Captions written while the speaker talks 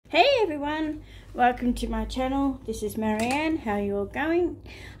Hey everyone, welcome to my channel. This is Marianne. How are you all going?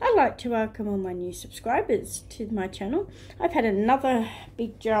 I'd like to welcome all my new subscribers to my channel. I've had another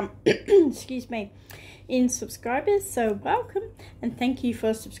big jump excuse me, in subscribers, so welcome and thank you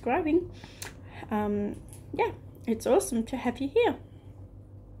for subscribing. Yeah, it's awesome to have you here.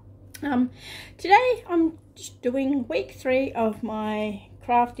 Today I'm just doing week 3 of my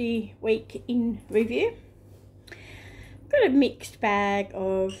crafty week in review. Got a mixed bag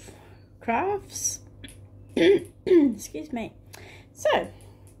of crafts excuse me, so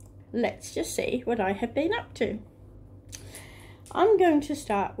let's just see what I have been up to. I'm going to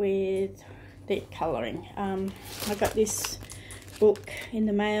start with the colouring. I got this book in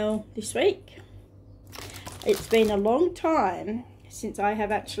the mail this week. It's been a long time since I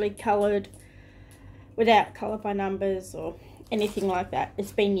have actually coloured without colour by numbers or anything like that.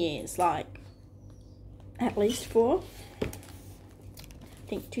 It's been years, like at least 4.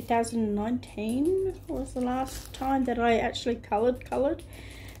 I think 2019 was the last time that I actually coloured.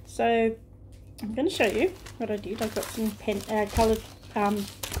 So I'm going to show you what I did. I've got some coloured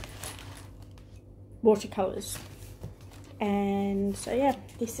watercolours, and so yeah,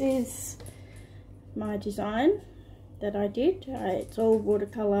 this is my design that I did. It's all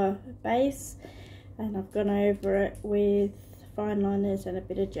watercolour base, and I've gone over it with fine liners and a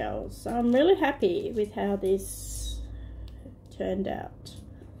bit of gels. So I'm really happy with how this turned out.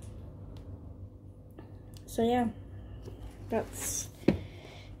 So yeah, that's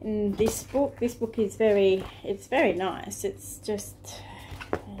in this book. This book is very nice. It's just,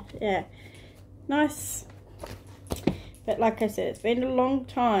 yeah, nice. But like I said, it's been a long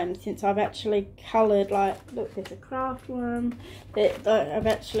time since I've actually coloured, like, look, there's a craft one that I've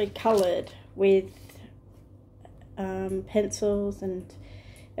actually coloured with pencils and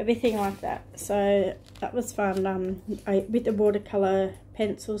everything like that. So that was fun. With the watercolour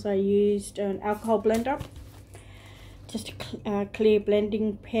pencils, I used an alcohol blender, just a clear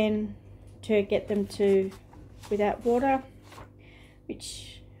blending pen to get them to without water,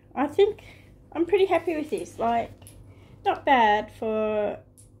 which I think I'm pretty happy with this. Like, not bad for,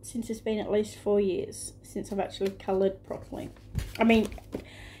 since it's been at least 4 years since I've actually coloured properly. I mean,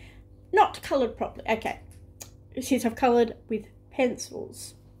 not coloured properly, okay, since I've coloured with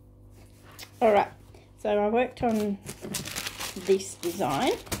pencils. Alright, so I worked on this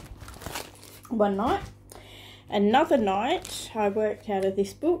design one night. Another night I worked out of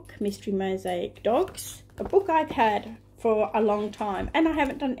this book, Mystery Mosaic Dogs, a book I've had for a long time, and I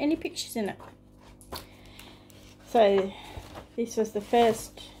haven't done any pictures in it. So this was the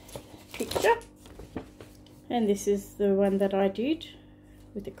first picture, and this is the one that I did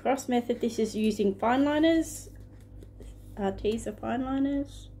with the cross method. This is using fine liners, teaser fine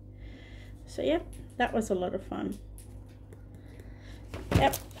liners. So yeah, that was a lot of fun.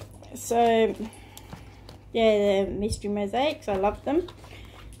 Yep, so yeah, the Mystery Mosaics, I love them.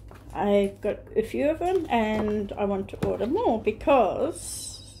 I've got a few of them and I want to order more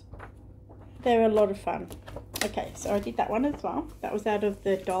because they're a lot of fun. Okay, so I did that one as well. That was out of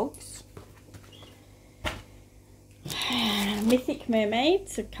the dogs. Mythic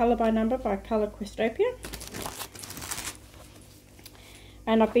Mermaids, a colour by number by Colour Questopia.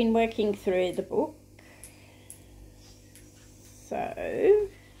 And I've been working through the book. So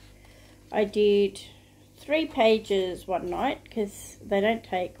I did 3 pages one night because they don't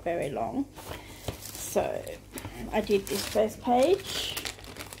take very long. So I did this first page.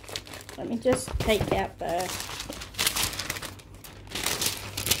 Let me just take out the,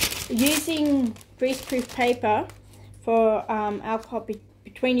 using greaseproof paper for alcohol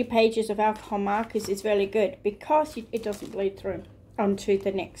between your pages of alcohol markers is really good because it doesn't bleed through onto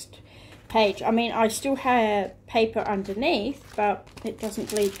the next page. I mean, I still have paper underneath, but it doesn't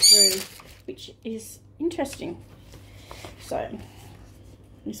bleed through, which is interesting. So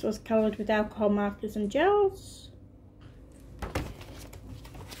this was coloured with alcohol markers and gels.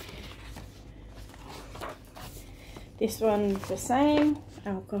 This one's the same,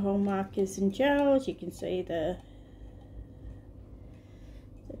 alcohol markers and gels. You can see the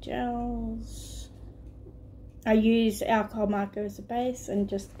gels. I use alcohol marker as a base and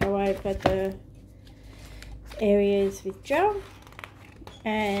just go over the areas with gel.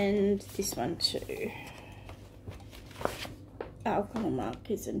 And this one too, alcohol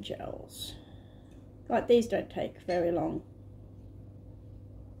markers and gels. Like, these don't take very long.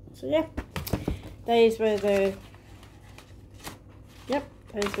 So yeah, those were the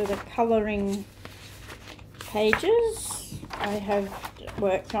colouring pages I have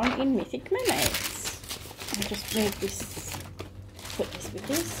worked on in Mythic Mermaids. I'll just move this, put this with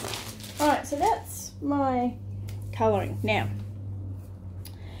this. Alright, so that's my colouring. Now,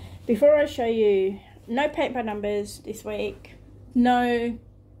 before I show you, no paint by numbers this week, no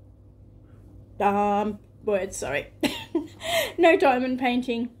words, sorry, no diamond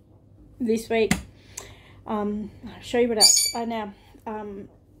painting this week. I'll show you what else. I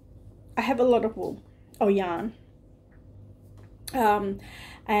have a lot of wool or yarn,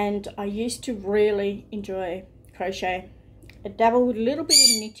 and I used to really enjoy crochet. I dabbled with a little bit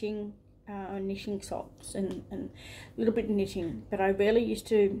of knitting, knitting socks and a little bit of knitting, but I really used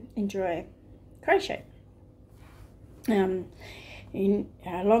to enjoy crochet. In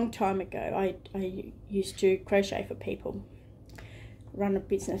a long time ago, I used to crochet for people, run a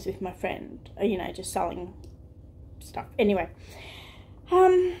business with my friend, you know, just selling stuff. Anyway,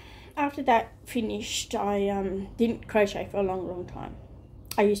 after that finished, I didn't crochet for a long time.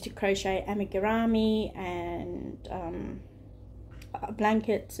 I used to crochet amigurumi and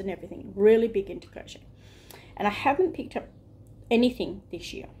blankets and everything, really big into crochet, and I haven't picked up anything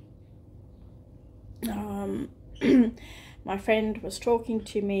this year. My friend was talking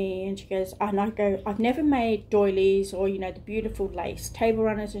to me and she goes, and I go, I've never made doilies or, you know, the beautiful lace table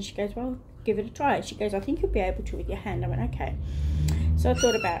runners, and she goes, well, give it a try. She goes, I think you'll be able to with your hand. I went, okay. So I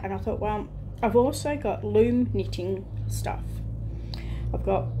thought about it, and I thought, well, I've also got loom knitting stuff. I've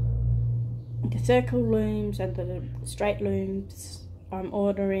got the circle looms and the straight looms I'm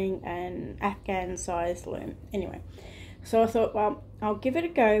ordering, an Afghan size loom. Anyway, so I thought, well, I'll give it a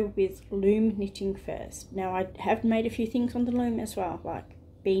go with loom knitting first. Now, I have made a few things on the loom as well, like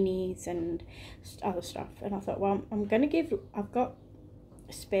beanies and other stuff. And I thought, well, I've got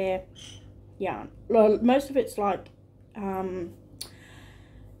spare yarn. Well, most of it's like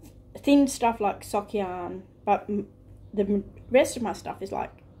thin stuff like sock yarn, but the rest of my stuff is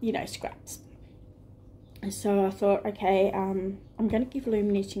like, you know, scraps. So I thought, okay, I'm going to give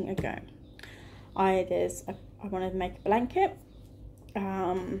loom knitting a go. I want to make a blanket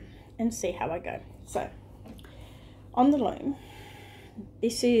and see how I go. So on the loom,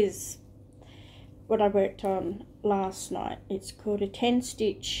 this is what I worked on last night. It's called a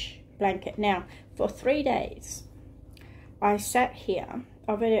 10-stitch blanket. Now, for 3 days, I sat here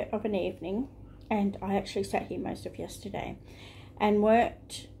of an evening, and I actually sat here most of yesterday and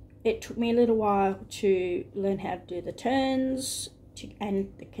worked. It took me a little while to learn how to do the turns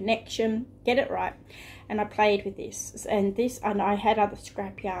and the connection, get it right, and I played with this and I had other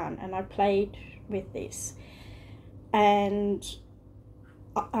scrap yarn, and I played with this, and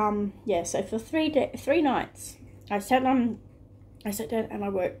yeah, so for 3 nights I sat down and I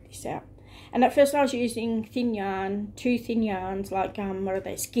worked this out. And at first I was using thin yarn, 2 thin yarns, like what are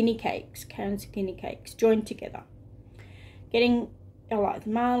they, skinny cakes, cones of skinny cakes joined together, getting like the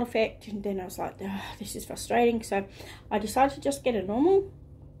marl effect. And then I was like, oh, this is frustrating, so I decided to just get a normal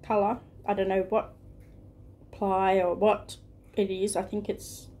colour. I don't know what ply or what it is, I think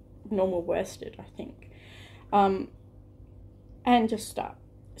it's normal worsted, I think, and just start.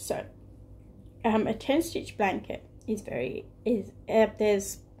 So a 10-stitch blanket is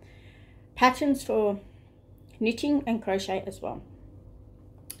there's patterns for knitting and crochet as well,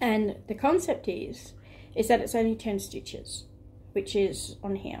 and the concept is that it's only 10 stitches, which is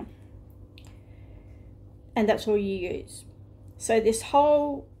on here, and that's all you use. So this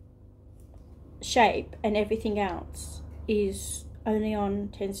whole shape and everything else is only on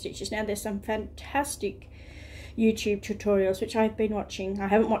 10 stitches. Now, there's some fantastic YouTube tutorials which I've been watching. I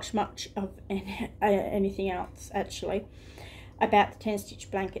haven't watched much of anything else actually about the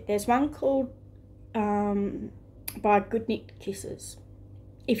 10-stitch blanket. There's one called by Good Knit Kisses,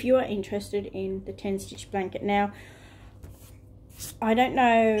 if you are interested in the 10-stitch blanket. Now, I don't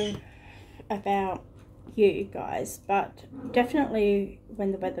know about you guys, but definitely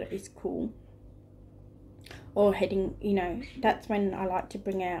when the weather is cool or heading, you know, that's when I like to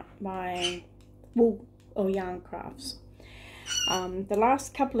bring out my wool or yarn crafts. The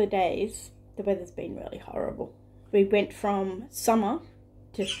last couple of days the weather's been really horrible. We went from summer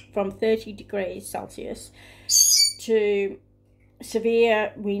from 30 degrees Celsius to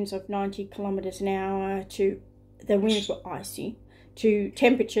severe winds of 90 kilometers an hour, to the winds were icy, to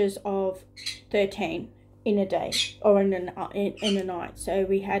temperatures of 13 in a day or in a night. So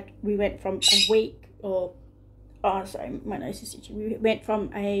we went from a week of, oh sorry, my nose is itchy. We went from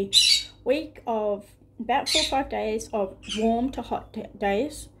a week of about 4 or 5 days of warm to hot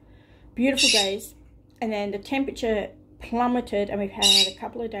days, beautiful days, and then the temperature plummeted, and we've had a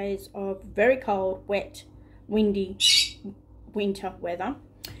couple of days of very cold, wet, windy winter weather.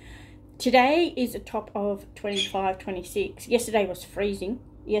 Today is a top of 25, 26. Yesterday was freezing.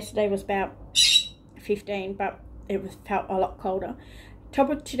 Yesterday was about 15, but felt a lot colder.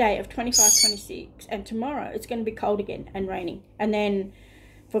 Top of today of 25, 26, and tomorrow it's going to be cold again and raining. And then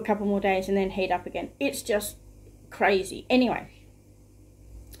for a couple more days and then heat up again. It's just crazy. Anyway,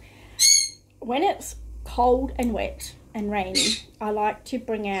 when it's cold and wet and rainy, I like to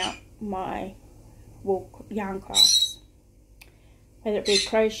bring out my wool yarn crafts, whether it be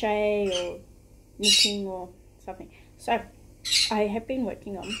crochet or knitting or something. So I have been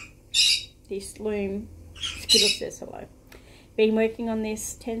working on this loom, Skittle says hello, been working on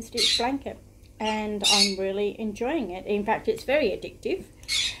this 10 stitch blanket, and I'm really enjoying it. In fact, it's very addictive,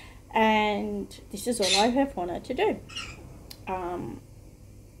 and this is all I have wanted to do.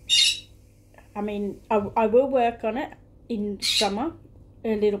 I mean, I will work on it in summer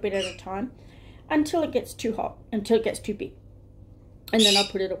a little bit at a time until it gets too hot, until it gets too big, and then I'll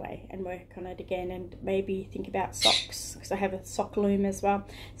put it away and work on it again, and maybe think about socks, because I have a sock loom as well.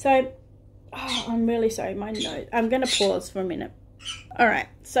 So I'm really sorry, my nose, I'm going to pause for a minute. Alright,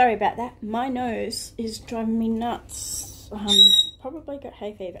 sorry about that. My nose is driving me nuts. Probably got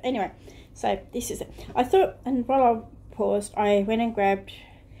hay fever. Anyway, so this is it. I thought, and while I paused, I went and grabbed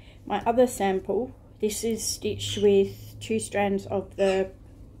my other sample. This is stitched with 2 strands of the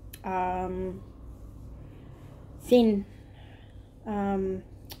thin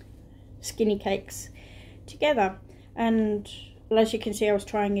skinny cakes together, and as you can see, I was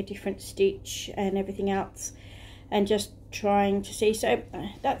trying a different stitch and everything else, and just trying to see. So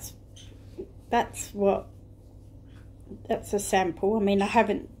that's a sample. I mean, I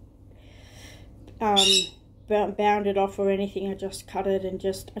haven't bound it off or anything. I just cut it, and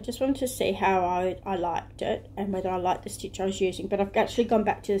I just wanted to see how I liked it and whether I liked the stitch I was using. But I've actually gone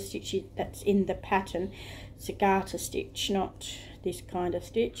back to the stitch that's in the pattern. It's a garter stitch, not this kind of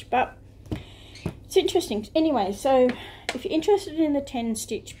stitch, but it's interesting. Anyway, so if you're interested in the 10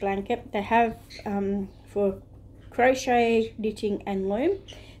 stitch blanket, they have for crochet, knitting and loom.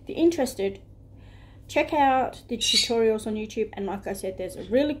 If you're interested, check out the tutorials on YouTube, and like I said, there's a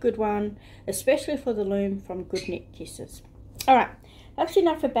really good one especially for the loom from Good Knit Kisses. Alright, that's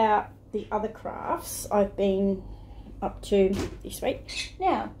enough about the other crafts I've been up to this week.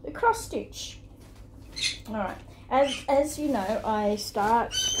 Now, the cross stitch. Alright, as you know, I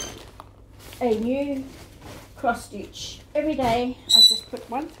start a new cross stitch every day. I just put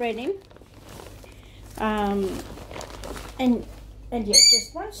one thread in, and yeah,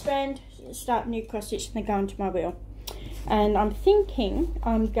 just one strand, start a new cross stitch, and then go into my wheel. And I'm thinking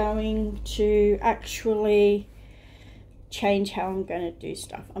I'm going to actually change how I'm going to do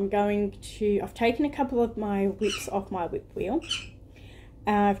stuff. I've taken a couple of my whips off my whip wheel.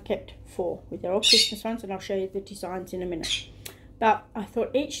 I've kept 4, they're all Christmas ones, and I'll show you the designs in a minute. But I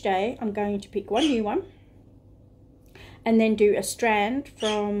thought each day I'm going to pick one new one, and then do a strand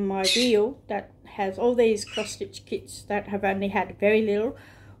from my wheel that has all these cross stitch kits that have only had very little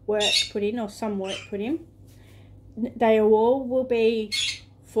work put in, or some work put in. They all will be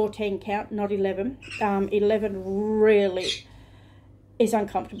 14 count, not 11. 11 really is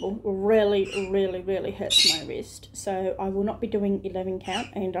uncomfortable, really hurts my wrist, so I will not be doing 11 count,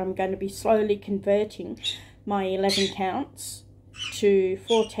 and I'm going to be slowly converting my 11 counts to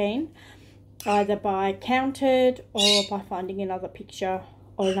 14, either by counted or by finding another picture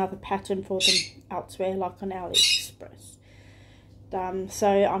or another pattern for them elsewhere, like on AliExpress. So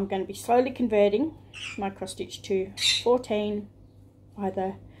I'm going to be slowly converting my cross stitch to 14,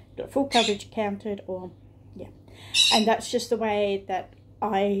 either full coverage counted or yeah. And that's just the way that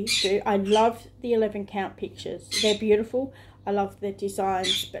I do. I love the 11 count pictures. They're beautiful. I love the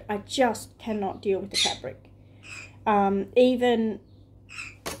designs, but I just cannot deal with the fabric. Even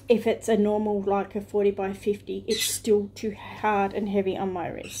if it's a normal, like a 40 by 50, it's still too hard and heavy on my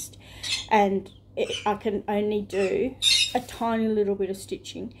wrist. And I can only do a tiny little bit of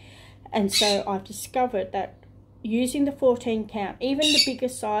stitching. And so I've discovered that using the 14 count, even the bigger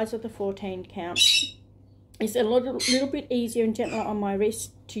size of the 14 count, is a little bit easier and gentler on my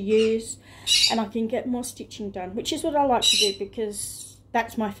wrist to use, and I can get more stitching done, which is what I like to do, because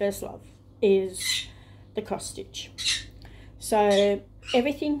that's my first love, is the cross stitch. So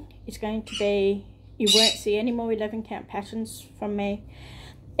everything is going to be, you won't see any more 11 count patterns from me.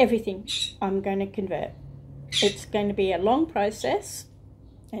 Everything I'm going to convert. It's going to be a long process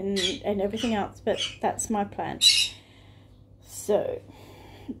and everything else, but that's my plan. So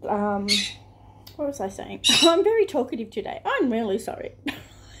what was I saying? I'm very talkative today. I'm really sorry.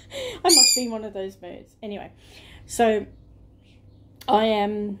 I must be in one of those moods. Anyway, so I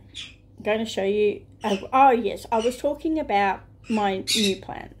am going to show you, oh yes, I was talking about my new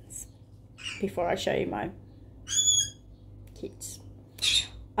plans before I show you my kits.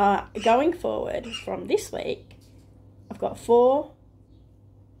 Going forward from this week, I've got 4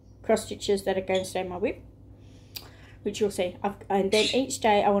 cross stitches that are going to stay in my whip. which you'll see. And then each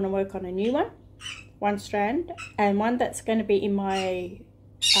day I want to work on a new one strand, and one that's going to be in my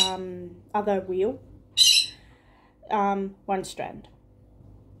other wheel, one strand,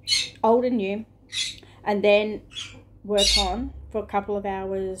 old and new, and then work on for a couple of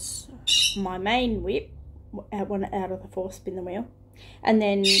hours my main whip, one out of the 4-spin the wheel, and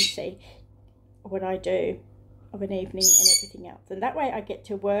then see what I do of an evening and everything else. And that way I get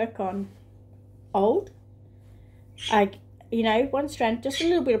to work on old, you know, one strand, just a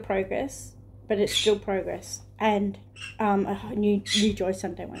little bit of progress, but it's still progress, and a new Joy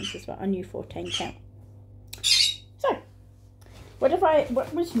Sunday ones as well, a new 14 count. So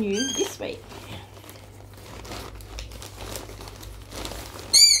what was new this week?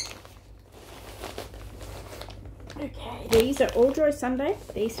 Okay, these are all Joy Sunday,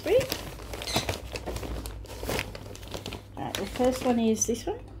 these 3. Alright, the first one is this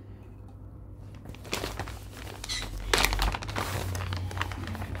one.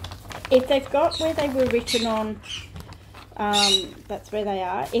 If they've got where they were written on, that's where they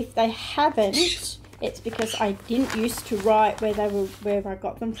are. If they haven't, it's because I didn't used to write where I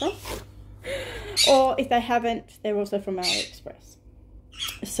got them from. Or if they haven't, they're also from AliExpress.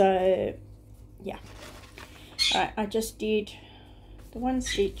 So, yeah. Alright, I just did the 1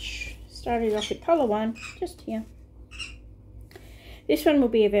 stitch, started off with colour 1, just here. This one will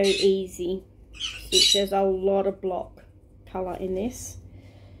be a very easy stitch. There's a lot of block colour in this.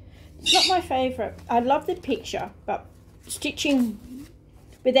 It's not my favourite. I love the picture, but stitching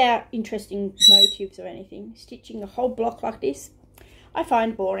without interesting motifs or anything, stitching a whole block like this, I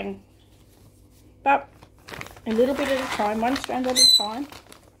find boring. But a little bit at a time, one strand at a time,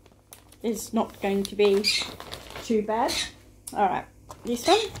 is not going to be too bad. Alright, this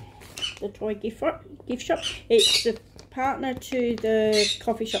one, the toy gift shop. It's the partner to the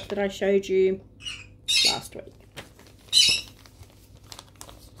coffee shop that I showed you last week.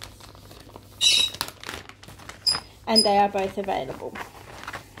 And they are both available.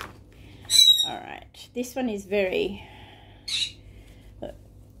 Alright, this one is very,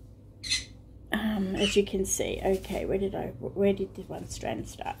 as you can see, okay, where did the one strand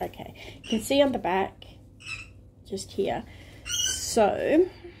start? Okay, you can see on the back, just here. So,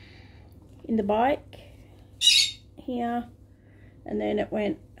 in the bike, here, and then it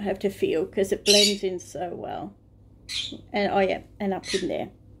went, I have to feel, because it blends in so well. And, oh yeah, and up in there.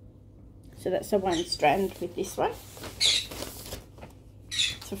 So that's the one strand with this one.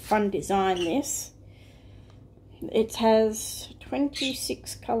 It's a fun design, this. It has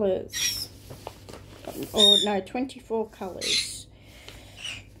 26 colours. Or no, 24 colours.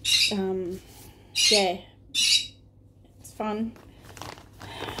 Yeah, it's fun.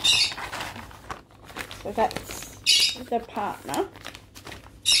 So that's the partner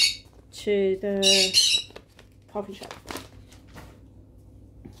to the coffee shop.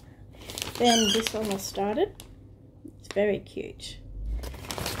 Then this one was started. It's very cute.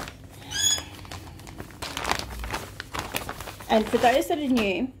 And for those that are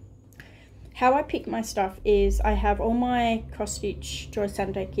new, how I pick my stuff is I have all my cross stitch Joy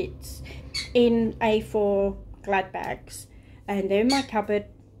Sunday kits in A4 glad bags, and they're in my cupboard,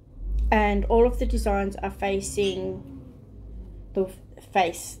 and all of the designs are facing the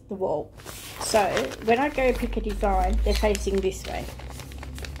wall. So when I go pick a design, they're facing this way.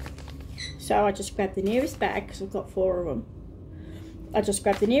 So I just grab the nearest bag, because I've got 4 of them. I just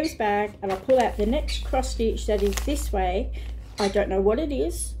grab the nearest bag and I pull out the next cross stitch that is this way. I don't know what it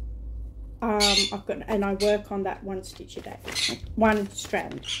is. And I work on that 1 stitch a day, 1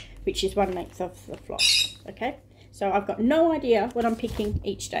 strand, which is 1 length of the floss. Okay, so I've got no idea what I'm picking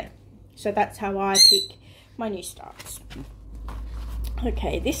each day. So that's how I pick my new starts.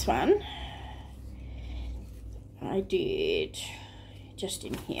 Okay, this one I did just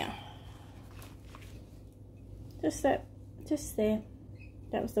in here. Just there.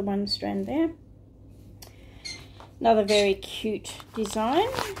 That was the 1 strand there. Another very cute design.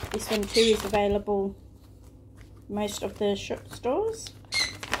 This one too is available most of the shop stores.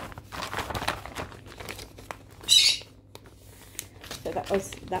 So that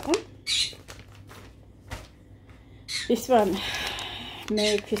was that one. This one,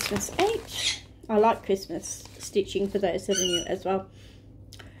 Merry Christmas 8. I like Christmas stitching for those that are new as well.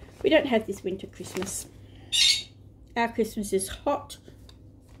 We don't have this winter Christmas. Our Christmas is hot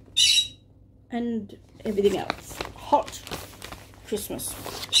and everything else. Hot Christmas.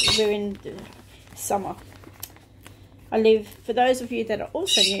 We're in the summer. For those of you that are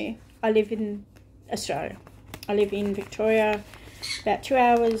also new, I live in Australia. I live in Victoria, about 2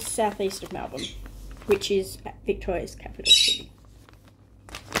 hours southeast of Melbourne, which is Victoria's capital city.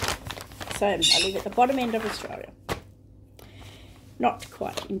 So I live at the bottom end of Australia. Not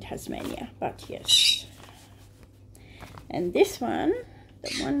quite in Tasmania, but yes. And this one,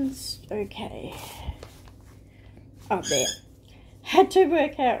 the one's okay. Oh, there. Had to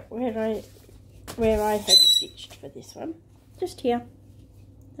work out where I had stitched for this one. Just here.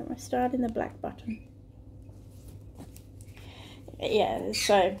 I'm going to start in the black button. Yeah,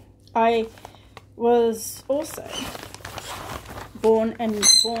 so I was also born in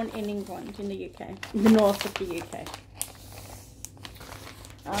England, in the UK, in the north of the UK.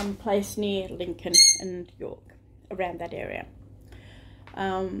 Place near Lincoln and York, around that area.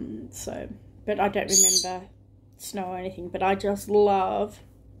 But I don't remember snow or anything, but I just love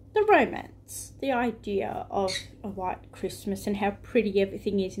the romance, the idea of a white Christmas and how pretty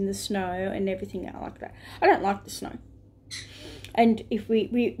everything is in the snow and everything like that. I don't like the snow. And if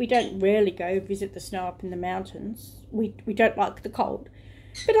we don't rarely go visit the snow up in the mountains, we don't like the cold.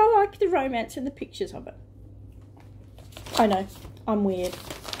 But I like the romance and the pictures of it. I know, I'm weird.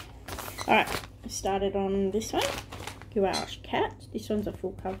 Alright, I started on this one. Gouache cat. This one's a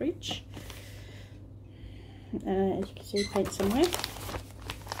full coverage. As you can see, paint somewhere.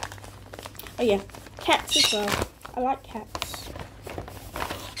 Oh yeah, cats as well. I like cats.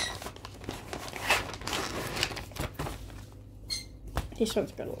 This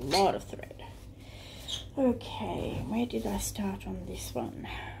one's got a lot of thread. Okay, where did I start on this one?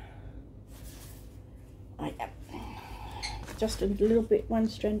 Oh yeah. Just a little bit, one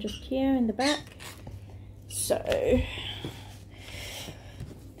strand just here in the back. So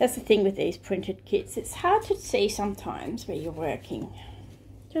that's the thing with these printed kits. It's hard to see sometimes where you're working.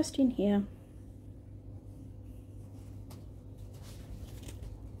 Just in here.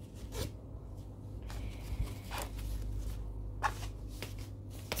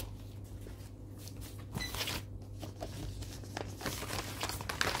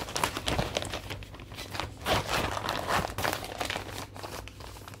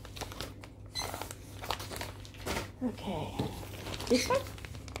 Okay, this one,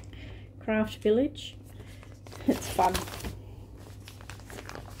 Craft Village. It's fun.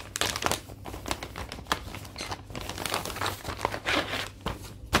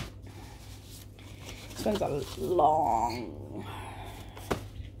 This one's a long.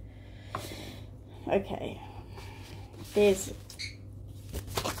 Okay, there's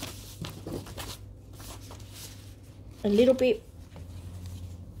a little bit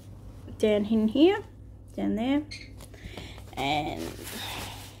down in here, down there, and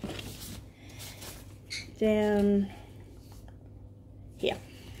down here,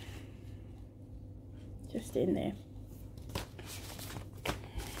 just in there.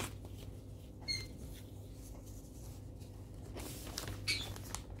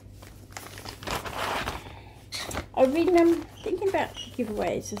 I've been thinking about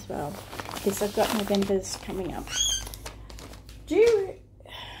giveaways as well, because I've got November's coming up. Do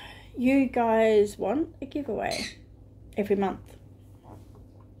you guys want a giveaway every month?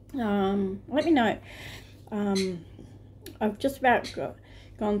 Let me know. I've just about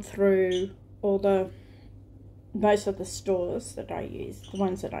gone through most of the stores that I use, the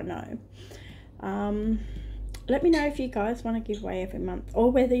ones that I know. Let me know if you guys want a giveaway every month,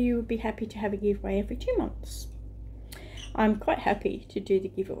 or whether you would be happy to have a giveaway every 2 months. I'm quite happy to do the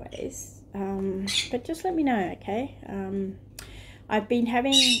giveaways, but just let me know, okay? I've been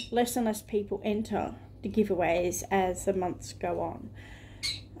having less and less people enter the giveaways as the months go on.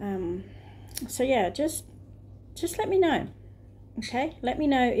 So yeah, just let me know, okay? Let me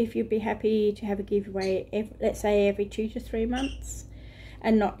know if you'd be happy to have a giveaway, let's say every 2 to 3 months,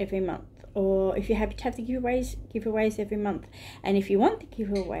 and not every month. Or if you're happy to have the giveaways every month. And if you want the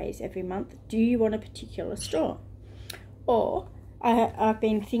giveaways every month, do you want a particular store? Or I've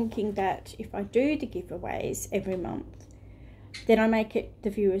been thinking that if I do the giveaways every month, then I make it the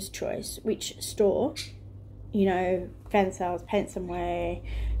viewer's choice, which store, you know, Fan Sales, Paint Some Way,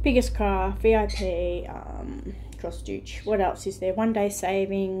 Biggest Craft, VIP, Cross Stitch, what else is there? One Day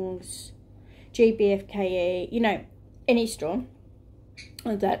Savings, GBFKE, you know, any store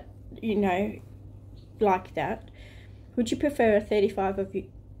that, you know, like that. Would you prefer a 35 of you?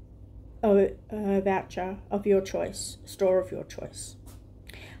 A voucher of your choice, store of your choice?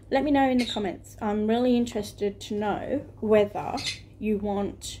 Let me know in the comments. I'm really interested to know whether you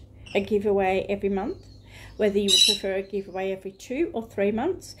want a giveaway every month, whether you would prefer a giveaway every 2 or 3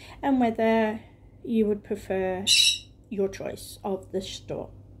 months, and whether you would prefer your choice of the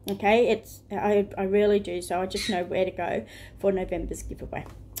store. Okay, I really do, so I just know where to go for November's giveaway.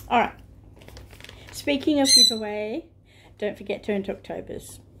 Alright, speaking of giveaway, don't forget to enter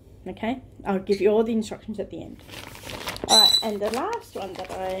October's. Okay, I'll give you all the instructions at the end. Alright, and the last one that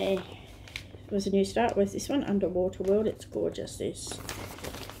I was a new start was this one, Underwater World. It's gorgeous, this.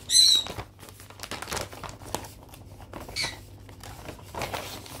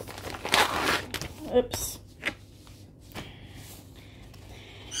 Oops.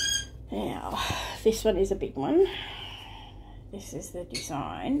 Now, this one is a big one. This is the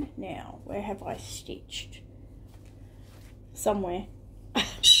design. Now, where have I stitched? Somewhere.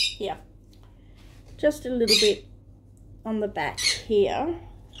 Here. Just a little bit on the back here.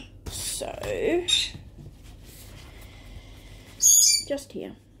 So, just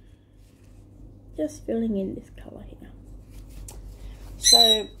here. Just filling in this colour here.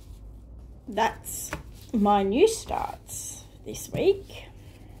 So, that's my new starts this week.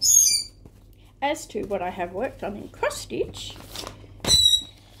 As to what I have worked on in cross stitch,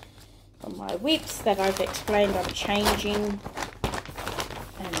 on my whips that I've explained I'm changing,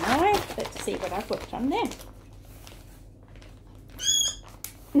 and now let's see what I've worked on there.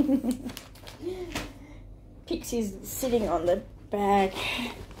 Pixie's sitting on the bag.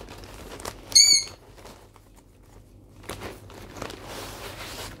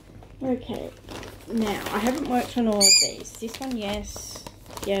 Okay, now I haven't worked on all of these. This one, yes,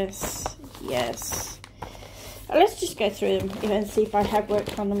 yes, yes. Let's just go through them and see if I have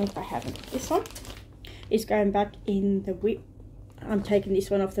worked on them, if I haven't. This one is going back in the whip. I'm taking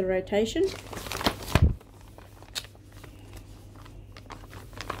this one off the rotation.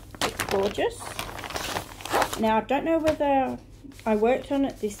 It's gorgeous. Now, I don't know whether I worked on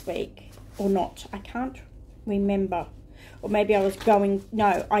it this week or not. I can't remember. Or maybe I was going,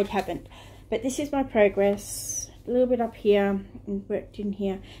 no, I haven't. But this is my progress. A little bit up here and worked in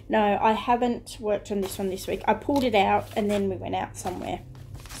here. No, I haven't worked on this one this week. I pulled it out and then we went out somewhere.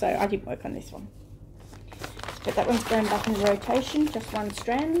 So I didn't work on this one. But that one's going back in the rotation, just one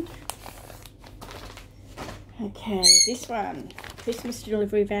strand. Okay, this one, Christmas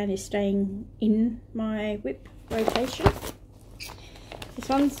delivery van, is staying in my whip rotation. This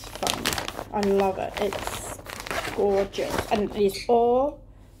one's fun. I love it. It's gorgeous. And it is all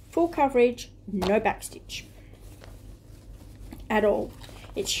full coverage, no backstitch at all.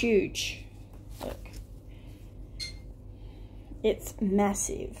 It's huge. Look. It's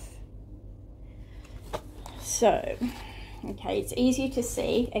massive. So, okay, it's easy to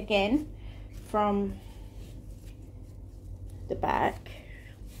see again from the back.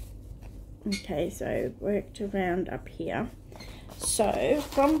 Okay, so worked around up here. So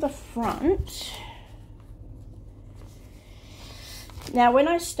from the front, now when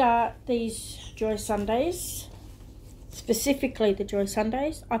I start these Joy Sundays, specifically the Joy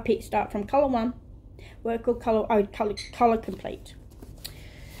Sundays, I start from colour 1, work all colour complete.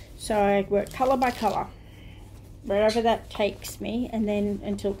 So I work colour by colour, wherever that takes me, and then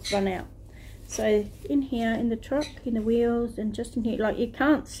until it's run out. So in here, in the truck, in the wheels, and just in here, like you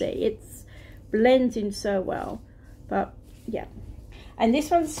can't see, it blends in so well, but yeah. And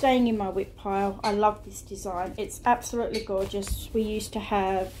this one's staying in my whip pile. I love this design. It's absolutely gorgeous. We used to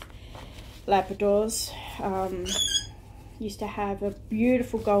have Labradors, used to have a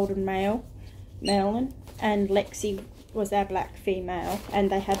beautiful golden male, Merlin, and Lexi was our black female,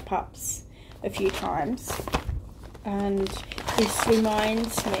 and they had pups a few times. And this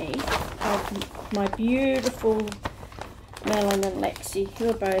reminds me of my beautiful Merlin and Lexi, who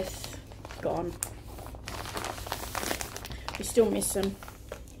are both gone. We still miss them,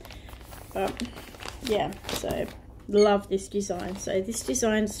 but yeah, so love this design. So this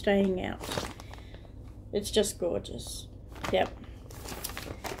design's staying out. It's just gorgeous. Yep.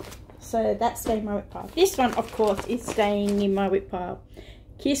 So that's staying in my whip pile. This one, of course, is staying in my whip pile.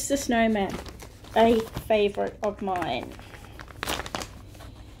 Kiss the Snowman, a favourite of mine.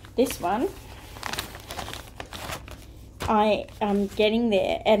 This one, I am getting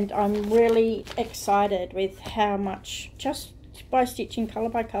there, and I'm really excited with how much, just by stitching colour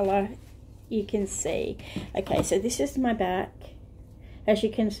by colour, you can see. Okay, so this is my back. As you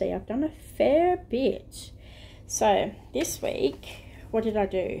can see, I've done a fair bit. So this week, what did I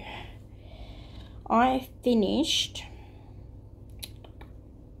do? I finished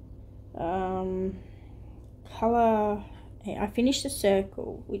colour. I finished the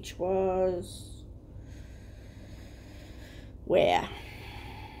circle, which was where?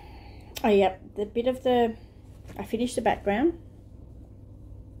 Oh yeah, the bit of the, I finished the background.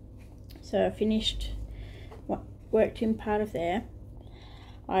 So I finished, worked in part of there.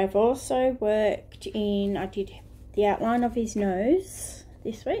 I've also worked in, I did the outline of his nose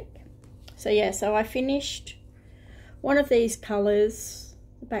this week. So yeah, so I finished one of these colours,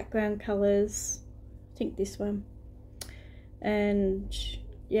 the background colours, I think this one. And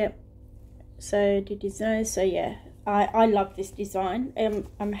yep, so did his nose. So yeah, I love this design.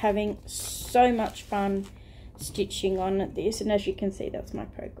 I'm having so much fun stitching on this, and as you can see, that's my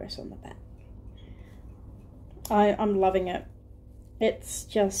progress on the back. I'm loving it. It's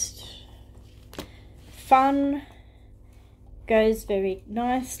just fun, goes very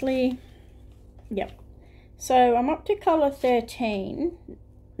nicely. Yep. So I'm up to colour 13,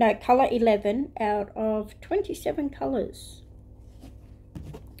 no, colour 11 out of 27 colours.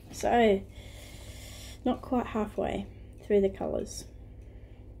 So not quite halfway through the colours,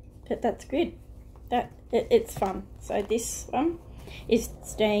 but that's good. It's fun. So this one is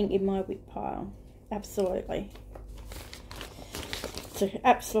staying in my whip pile. Absolutely. It's an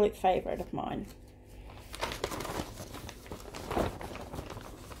absolute favourite of mine.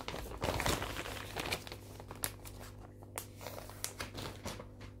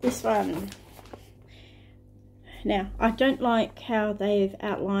 This one. Now, I don't like how they've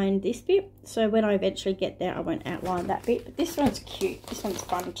outlined this bit, so when I eventually get there, I won't outline that bit. But this one's cute. This one's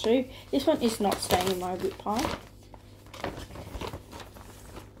fun too. This one is not staying in my whip pile.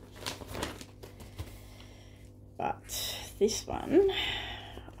 But this one,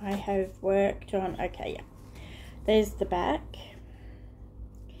 I have worked on. Okay, yeah. There's the back.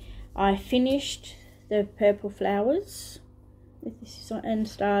 I finished the purple flowers with this and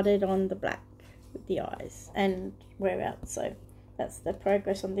started on the black with the eyes and where else. So that's the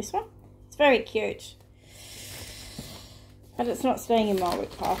progress on this one. It's very cute, but it's not staying in my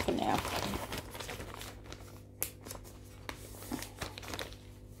whip pile for now.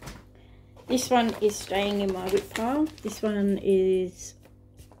 This one is staying in my whip pile. This one is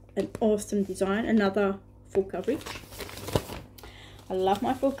an awesome design, another full coverage. I love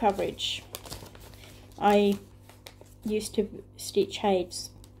my full coverage. I used to stitch Hades.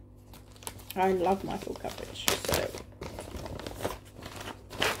 I love my full coverage. So,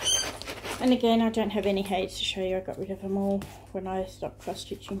 and again, I don't have any Hades to show you. I got rid of them all when I stopped cross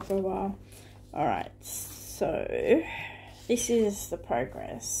stitching for a while. Alright, so this is the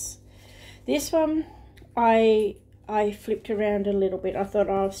progress. This one I flipped around a little bit. I thought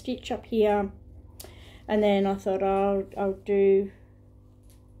I'll stitch up here, and then I thought I'll do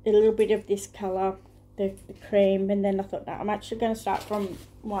a little bit of this colour, the cream, and then I thought, no, I'm actually going to start from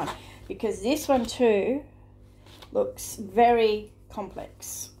one, because this one too looks very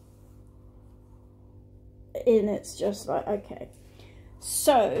complex, and it's just like, okay,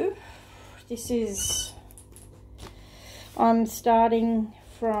 so this is, I'm starting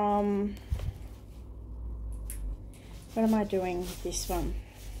from, what am I doing with this one?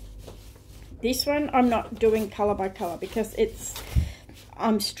 This one I'm not doing colour by colour because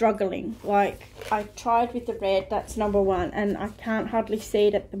I'm struggling. Like, I tried with the red, that's number one, and I can't hardly see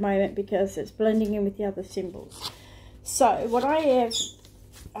it at the moment because it's blending in with the other symbols. So what I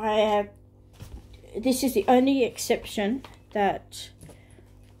have, this is the only exception that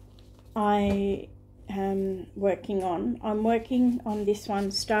I am working on. I'm working on this one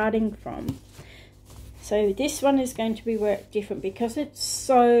starting from, so this one is going to be worked different because it's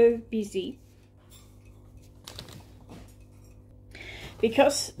so busy.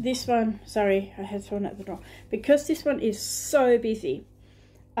 Because this one, sorry, I had someone at the door. Because this one is so busy,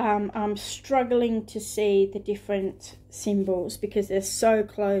 I'm struggling to see the different symbols because they're so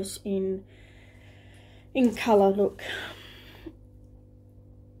close in colour. Look,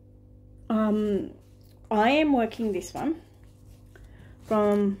 I am working this one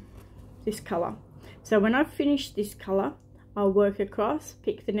from this colour. So when I've finished this colour, I'll work across,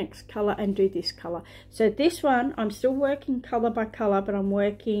 pick the next colour and do this colour. So this one, I'm still working colour by colour, but I'm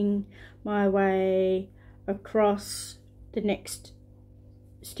working my way across the next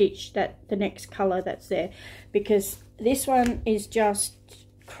stitch, the next colour that's there. Because this one is just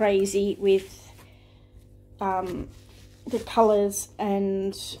crazy with the colours,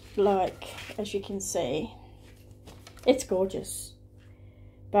 and like, as you can see, it's gorgeous.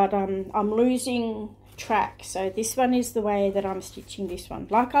 But I'm losing track. So this one is the way that I'm stitching this one,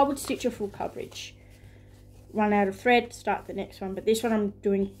 like I would stitch a full coverage, run out of thread, start the next one. But this one I'm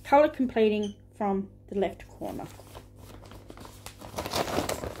doing colour completing from the left corner.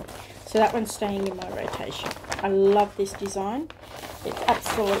 So that one's staying in my rotation. I love this design. It's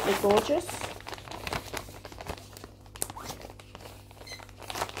absolutely gorgeous.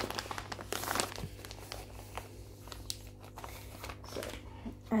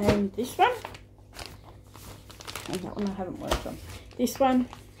 And this one, and that one I haven't worked on. This one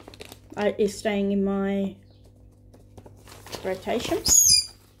is staying in my rotation.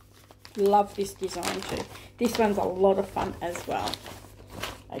 Love this design too. This one's a lot of fun as well.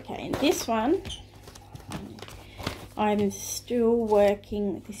 Okay, and this one, I'm still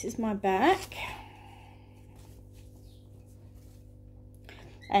working. This is my back.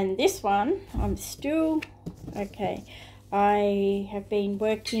 And this one, I'm still, okay, I have been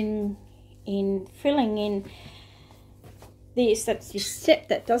working in filling in this,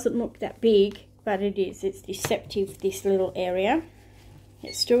 that doesn't look that big, but it is, it's deceptive, this little area.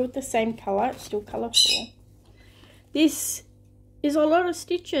 It's still the same colour, it's still colourful. This is a lot of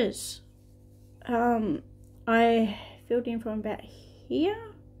stitches. I filled in from about here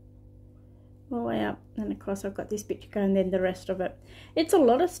all the way up and across. I've got this bit to go and then the rest of it. It's a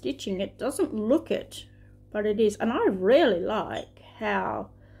lot of stitching. It doesn't look it, but it is. And I really like how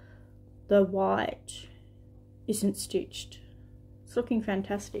the white isn't stitched. It's looking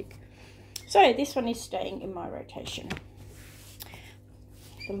fantastic. So this one is staying in my rotation.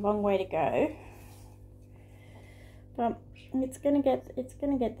 It's a long way to go, but it's gonna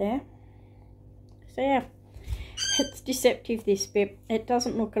get there. So yeah, it's deceptive, this bit. It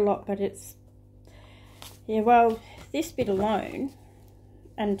doesn't look a lot, but it's, yeah, well, this bit alone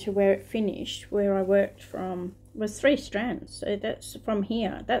and to where it finished, where I worked from, was 3 strands. So that's from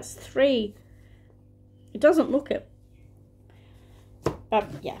here, that's 3. It doesn't look it, but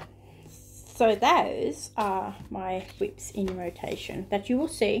yeah. So those are my whips in rotation that you will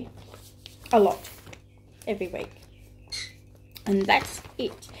see a lot every week. And that's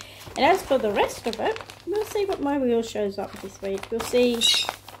it. And as for the rest of it, we'll see what my wheel shows up this week. We'll see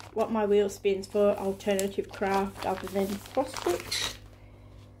what my wheel spins for alternative craft other than cross stitch.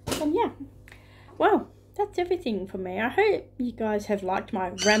 And yeah, well, that's everything for me. I hope you guys have liked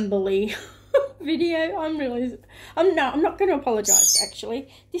my rambly video. I'm not going to apologize, actually.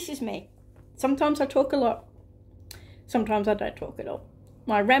 This is me. Sometimes I talk a lot, sometimes I don't talk at all.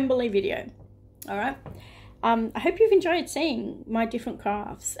 My rambly video. All right. I hope you've enjoyed seeing my different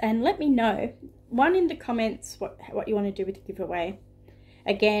crafts, and let me know, one, in the comments what you want to do with the giveaway.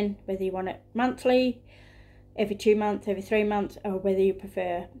 Again, whether you want it monthly, every 2 months, every 3 months, or whether you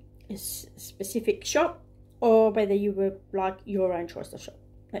prefer a specific shop, or whether you would like your own choice of shop.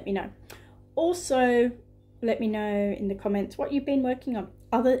 Let me know. Also, let me know in the comments what you've been working on,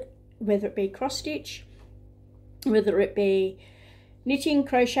 whether it be cross stitch, whether it be knitting,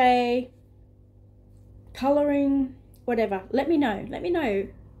 crochet, colouring, whatever. Let me know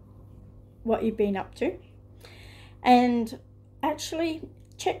what you've been up to. And actually,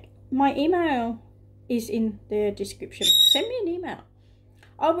 check my email is in the description. Send me an email.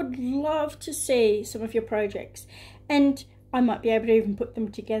 I would love to see some of your projects, and I might be able to even put them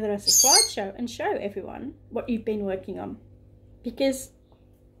together as a slideshow and show everyone what you've been working on, because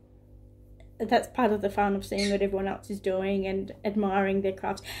that's part of the fun of seeing what everyone else is doing and admiring their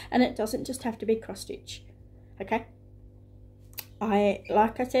crafts. And it doesn't just have to be cross stitch, okay?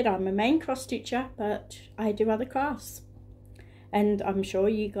 Like I said, I'm a main cross stitcher, but I do other crafts, and I'm sure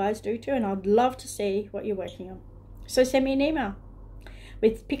you guys do too, and I'd love to see what you're working on. So send me an email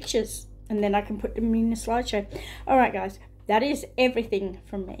with pictures, and then I can put them in a slideshow. All right, guys, that is everything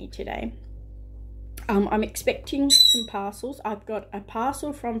from me today. I'm expecting some parcels. I've got a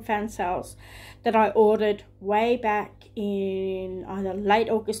parcel from Fan Sales that I ordered way back in either late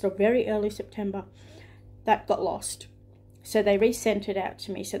August or very early September that got lost. So they resent it out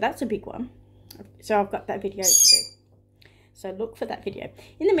to me. So that's a big one. So I've got that video to do. So look for that video.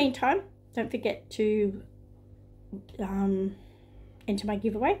 In the meantime, don't forget to enter my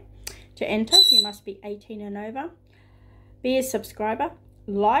giveaway. To enter, you must be 18 and over. Be a subscriber.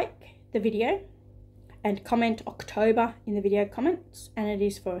 Like the video. And comment October in the video comments, and it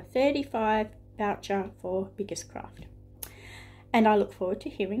is for a 35 voucher for Biggest Craft. And I look forward to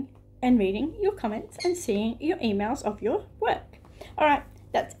hearing and reading your comments and seeing your emails of your work. All right,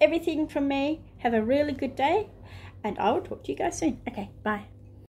 that's everything from me. Have a really good day, and I will talk to you guys soon. Okay, bye.